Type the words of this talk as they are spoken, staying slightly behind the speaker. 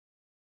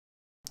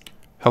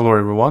Hello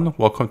everyone,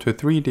 welcome to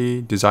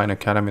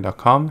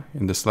 3ddesignacademy.com.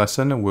 In this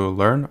lesson, we'll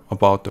learn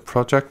about the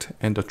project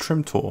and the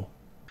trim tool.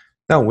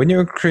 Now, when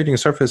you're creating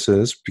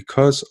surfaces,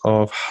 because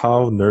of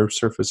how NURB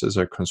surfaces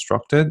are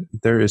constructed,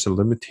 there is a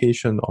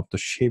limitation of the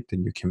shape that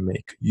you can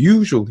make.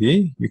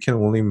 Usually, you can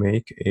only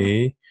make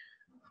a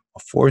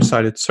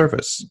four-sided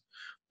surface.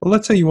 But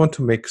let's say you want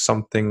to make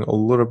something a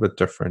little bit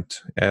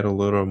different, add a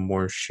little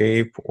more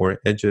shape or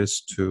edges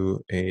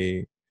to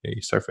a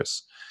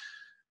surface.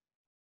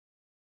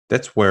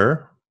 That's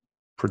where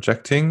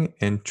projecting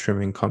and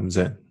trimming comes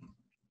in.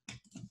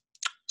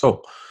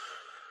 So,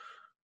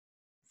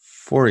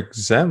 for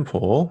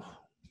example,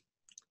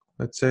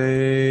 let's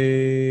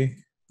say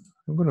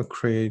I'm going to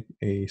create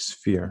a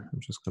sphere.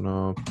 I'm just going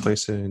to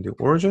place it in the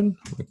origin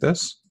like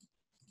this.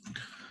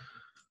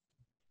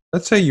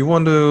 Let's say you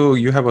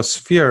have a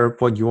sphere,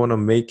 but you want to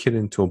make it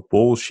into a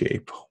bowl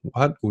shape.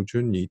 What would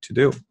you need to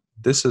do?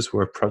 This is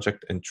where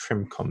project and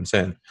trim comes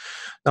in.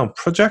 Now,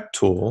 project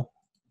tool,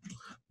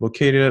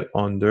 located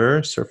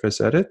under surface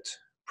edit,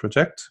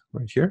 project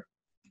right here,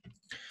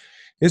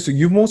 is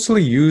you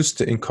mostly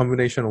used in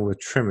combination with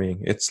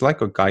trimming. It's like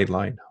a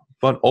guideline,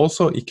 but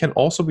also it can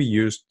also be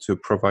used to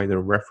provide a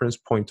reference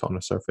point on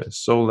a surface.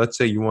 So let's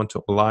say you want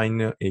to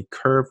align a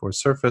curve or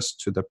surface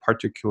to the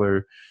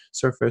particular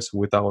surface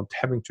without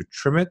having to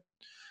trim it.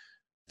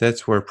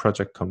 That's where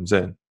project comes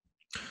in.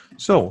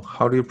 So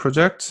how do you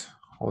project?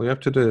 All you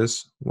have to do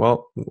is,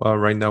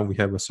 right now we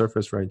have a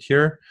surface right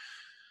here.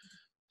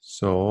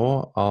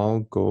 So I'll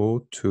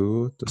go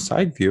to the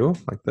side view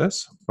like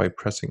this by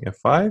pressing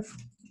F5,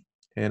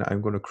 and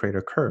I'm going to create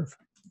a curve.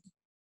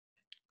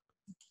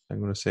 I'm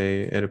going to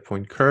say edit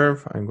point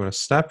curve. I'm going to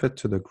snap it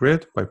to the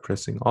grid by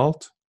pressing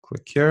Alt,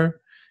 click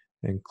here,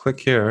 and click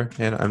here,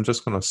 and I'm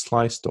just going to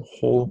slice the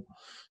whole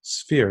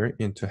sphere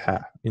into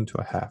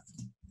a half.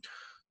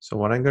 So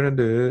what I'm going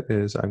to do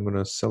is I'm going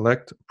to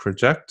select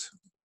project.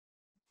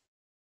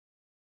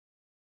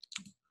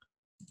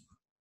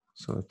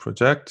 So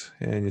project,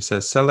 and it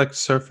says select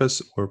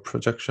surface or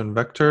projection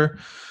vector.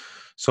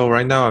 So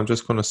right now I'm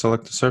just going to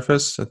select the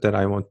surface that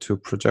I want to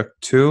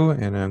project to,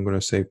 and I'm going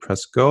to say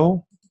press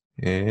go,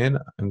 and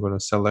I'm going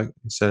to select,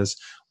 it says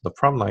the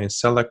prompt line is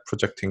select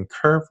projecting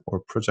curve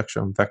or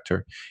projection vector.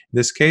 In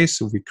this case,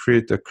 we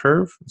create the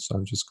curve, so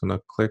I'm just going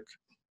to click,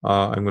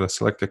 I'm going to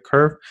select the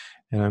curve,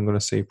 and I'm going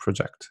to say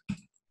project.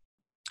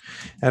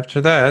 After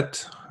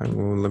that,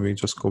 let me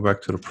just go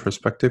back to the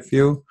perspective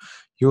view.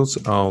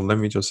 Let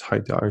me just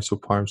hide the ISO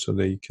palm so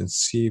that you can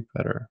see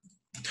better.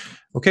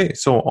 Okay,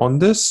 so on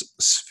this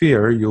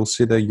sphere, you'll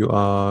see that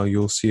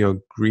you'll see a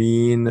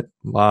green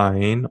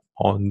line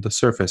on the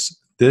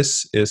surface.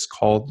 This is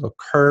called a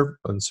curve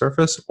on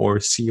surface, or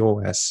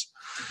COS.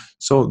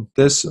 So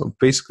this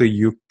basically,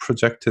 you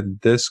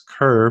projected this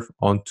curve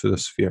onto the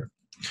sphere.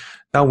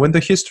 Now, when the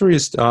history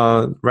is,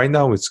 right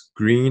now it's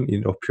green,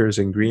 it appears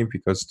in green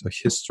because the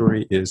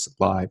history is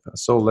live.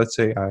 So let's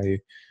say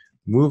I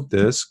move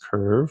this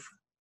curve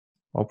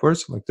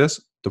upwards like this,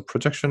 the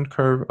projection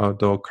curve,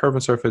 the curve on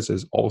surface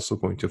is also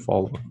going to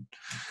follow.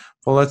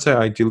 Well, let's say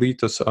I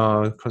delete this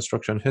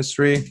construction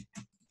history,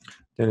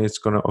 then it's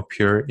going to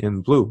appear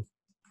in blue.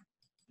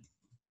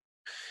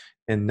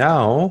 And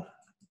now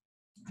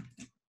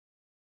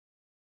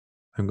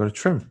I'm going to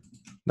trim.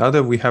 Now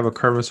that we have a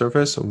curve on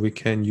surface, we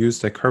can use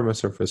the curve on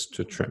surface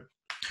to trim.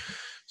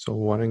 So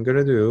what I'm going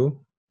to do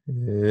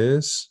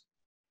is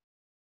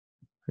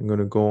I'm going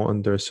to go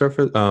under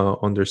surface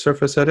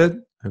edit.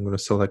 I'm going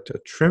to select a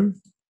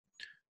trim,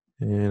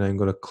 and I'm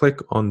going to click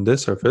on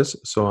this surface.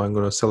 So I'm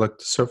going to select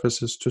the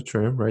surfaces to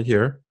trim right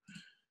here.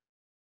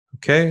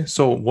 Okay,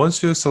 so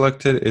once you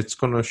select it, it's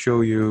going to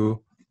show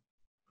you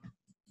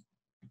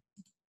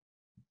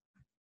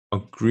a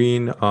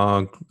green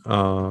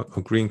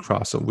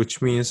cross, which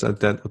means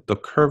that the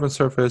curve on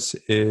surface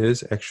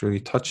is actually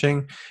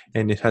touching,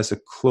 and it has a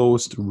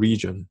closed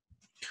region.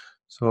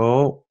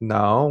 So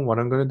now what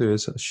I'm going to do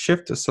is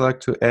shift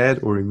select to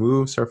add or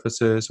remove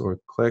surfaces, or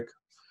click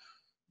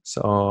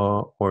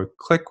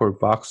or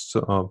box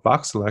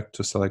select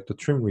to select the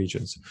trim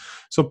regions.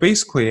 So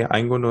basically,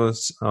 I'm going to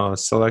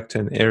select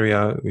an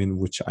area in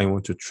which I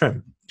want to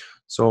trim.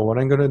 So what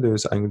I'm going to do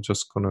is I'm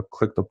just going to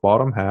click the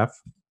bottom half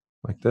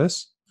like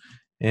this,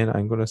 and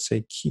I'm going to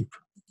say keep.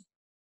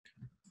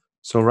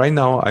 So right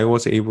now I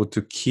was able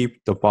to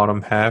keep the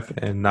bottom half,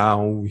 and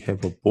now we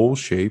have a bowl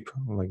shape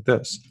like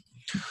this.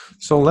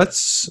 So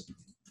let's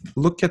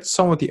look at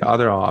some of the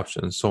other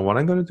options. So what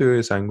I'm going to do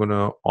is I'm going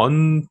to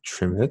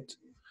untrim it.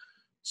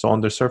 So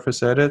under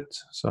surface edit,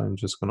 so I'm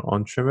just going to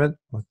untrim it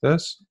like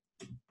this.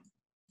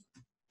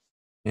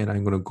 And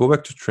I'm going to go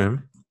back to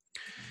trim.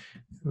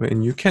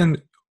 And you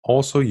can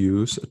also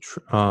use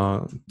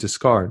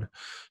discard.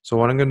 So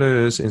what I'm going to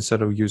do is,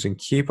 instead of using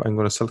keep, I'm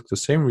going to select the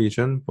same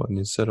region, but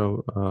instead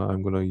of,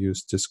 I'm going to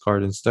use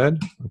discard instead,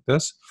 like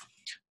this.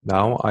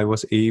 Now I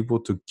was able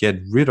to get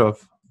rid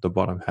of the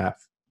bottom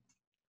half.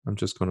 I'm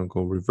just going to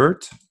go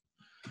revert.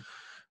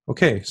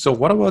 Okay, so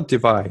what about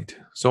divide?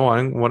 So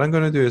what I'm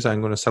going to do is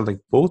I'm going to select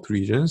both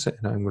regions,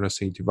 and I'm going to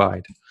say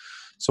divide.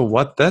 So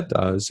what that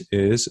does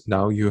is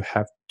now you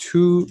have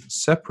two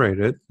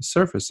separated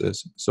surfaces.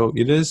 So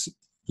it is,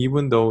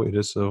 even though it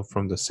is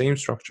from the same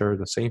structure,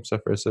 the same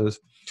surfaces,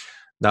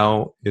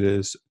 now it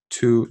is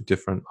two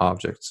different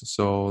objects.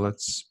 So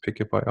let's pick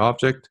it by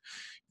object.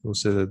 You'll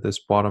see that this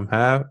bottom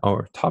half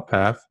or top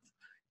half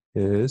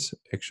is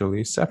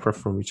actually separate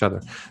from each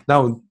other.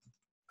 Now,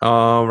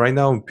 right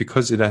now,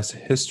 because it has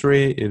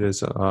history, it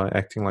is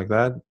acting like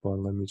that. But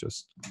let me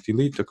just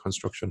delete the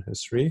construction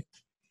history.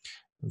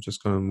 I'm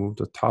just going to move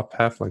the top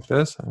half like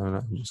this, and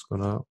I'm just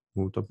going to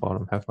move the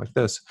bottom half like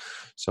this.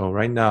 So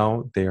right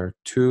now, they are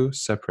two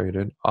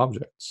separated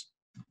objects.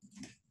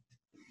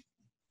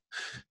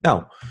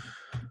 Now,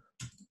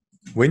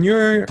 when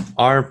you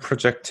are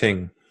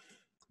projecting,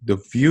 the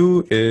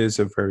view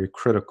is very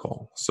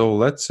critical. So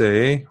let's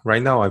say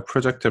right now I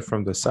projected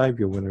from the side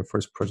view when I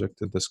first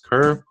projected this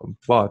curve,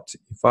 but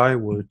if I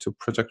were to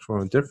project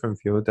from a different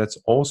view, that's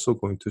also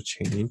going to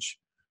change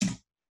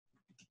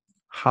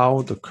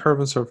how the curve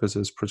and surface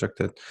is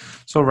projected.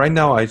 So right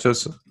now I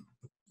just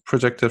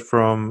projected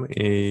from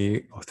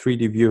a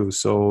 3D view,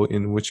 so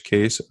in which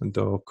case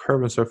the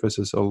curve and surface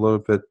is a little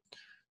bit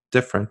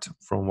different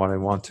from what I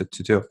wanted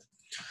to do.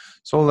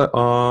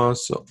 So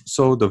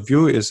so the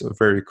view is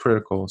very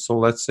critical. So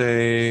let's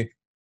say,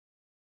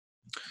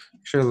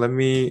 actually, let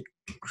me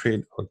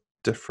create a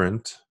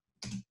different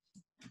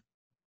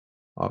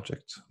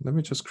object. Let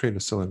me just create a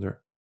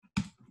cylinder.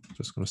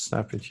 Just going to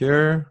snap it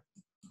here,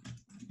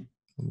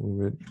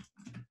 move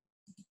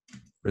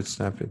it,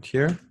 snap it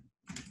here.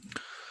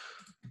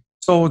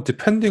 So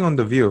depending on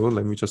the view,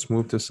 let me just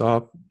move this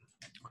up.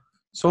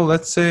 So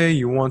let's say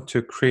you want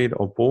to create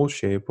a bowl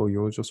shape, or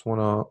you just want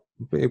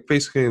to,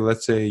 basically,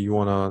 let's say you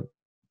want to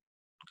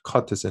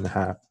cut this in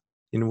half.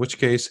 In which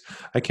case,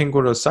 I can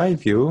go to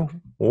side view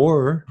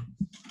or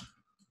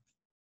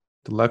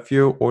the left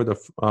view, or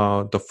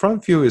the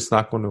front view is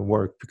not going to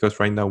work because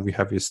right now we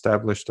have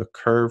established a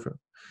curve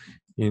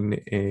in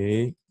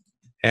a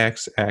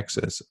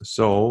x-axis.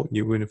 So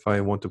even if I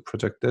want to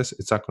project this,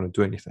 it's not going to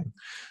do anything.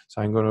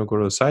 So I'm going to go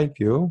to the side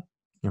view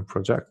and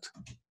project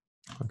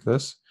like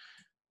this,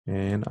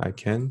 and I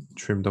can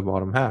trim the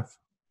bottom half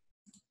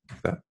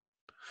like that.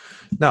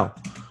 Now,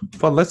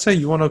 but let's say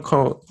you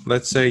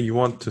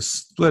want to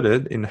split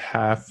it in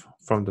half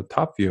from the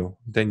top view,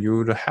 then you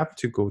would have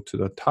to go to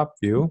the top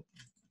view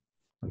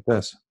like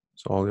this.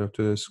 So all you have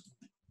to do is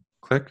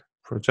click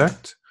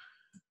project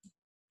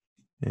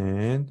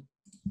and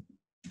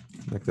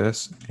like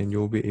this, and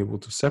you'll be able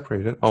to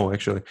separate it. Oh,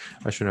 actually,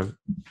 I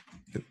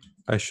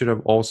should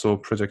have also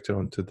projected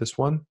onto this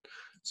one.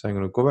 So I'm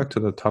going to go back to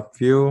the top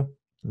view.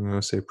 I'm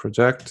going to say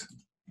project.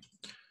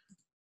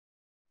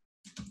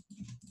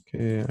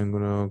 Okay, I'm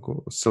going to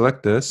go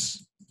select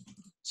this,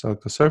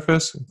 select the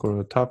surface, go to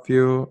the top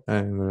view, and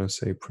I'm going to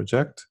say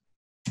project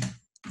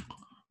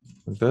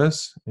like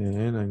this,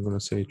 and I'm going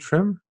to say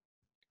trim.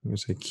 I'm going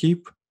to say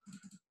keep.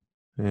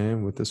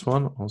 And with this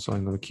one, also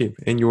I'm going to keep.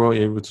 And you are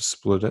able to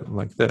split it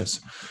like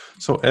this.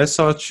 So as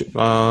such,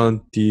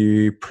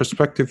 the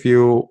perspective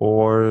view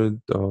or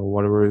the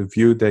whatever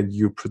view that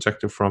you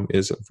projected from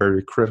is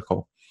very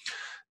critical.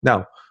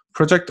 Now,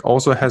 project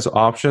also has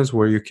options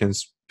where you can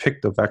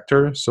pick the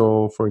vector.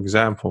 So for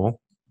example,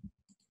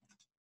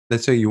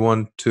 let's say you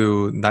want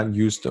to not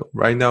use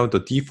right now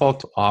the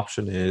default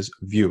option is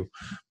view.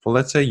 But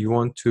let's say you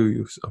want to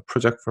use a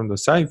project from the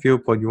side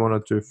view, but you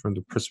want to do it from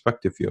the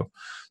perspective view.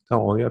 Now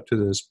all you have to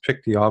do is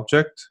pick the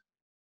object,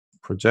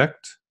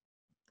 project,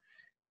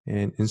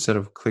 and instead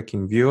of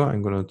clicking view,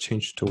 I'm going to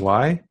change to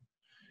Y,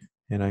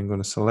 and I'm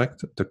going to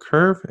select the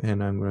curve,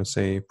 and I'm going to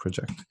say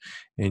project.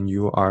 And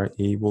you are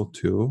able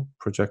to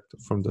project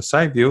from the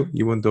side view,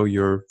 even though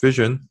your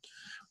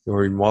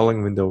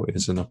modeling window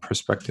is in a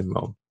perspective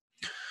mode.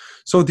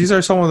 So these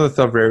are some of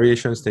the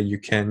variations that you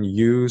can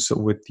use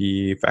with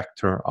the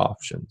vector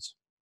options.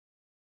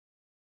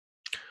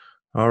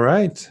 All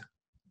right.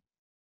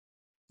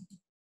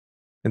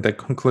 And that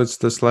concludes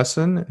this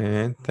lesson,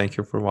 and thank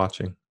you for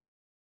watching.